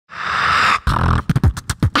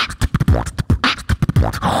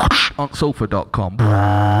ontsofa.com.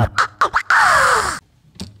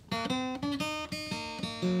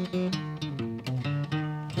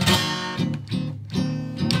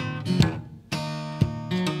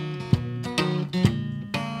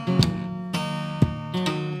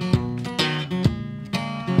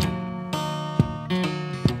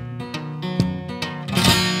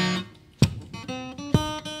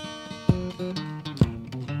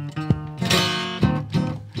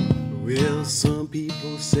 Well, some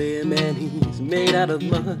people say, man, he's made out of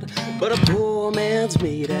mud, but a poor man's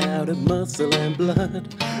made out of muscle and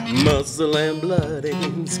blood. Muscle and blood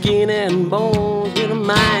and skin and bones, with a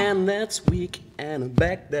mind that's weak and a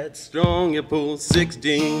back that's strong. You pull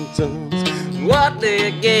 16 tons. What do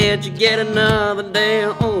you get? You get another day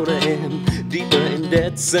older and deeper in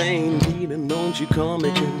that same beating. Don't you call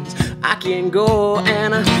me, 'cause I can't go,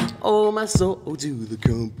 and I owe my soul to the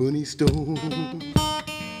company store.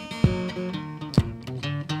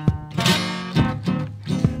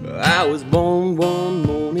 I was born one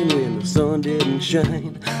morning when the sun didn't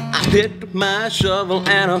shine. I picked up my shovel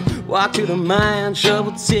and I walked to the mine.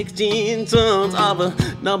 Shoveled 16 tons of a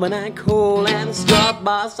number 9 coal, and the start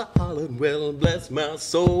by solid. Well, bless my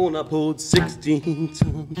soul, and I pulled 16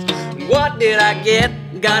 tons. What did I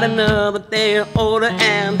get? Got another day older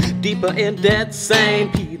and deeper in that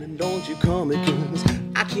same pit. And don't you call me, 'cause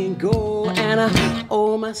I can't go, and I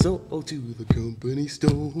owe my soul to the company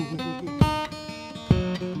store.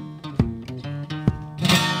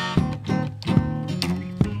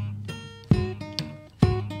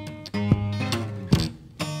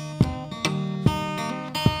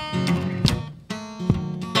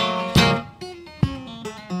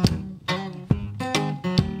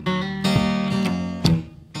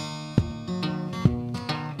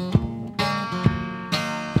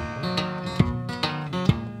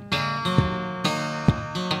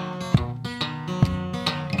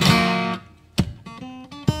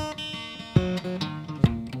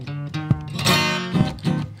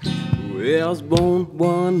 Well, I was born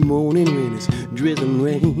one morning when it's drizzling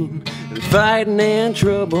rain, and fighting and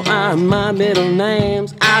trouble are my middle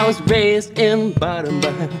names. I was raised in bottom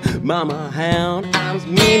by mama hound. I was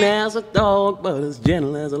mean as a dog, but as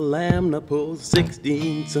gentle as a lamb. And I pulled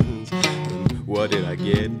 16 tons. What did I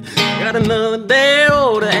get? Got another day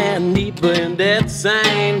older and deeper in that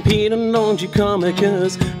same pit. And don't you come here,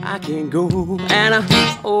 'cause I can't go, and I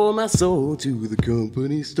owe my soul to the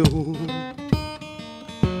company store.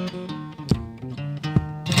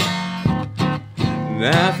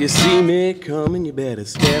 Now if you see me coming, you better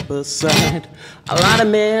step aside. A lot of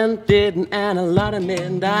men didn't, and a lot of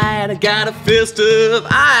men died. I got a fist of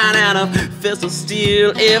iron and a fist of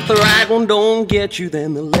steel. If the right one don't get you,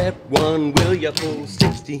 then the left one will. You pull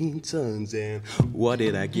 16 tons, and what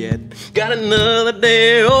did I get? Got another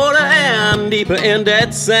day older and deeper in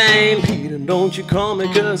that same pit. And don't you call me,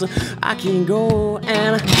 'cause I can't go,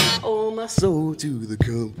 and I owe my soul to the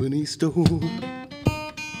company store.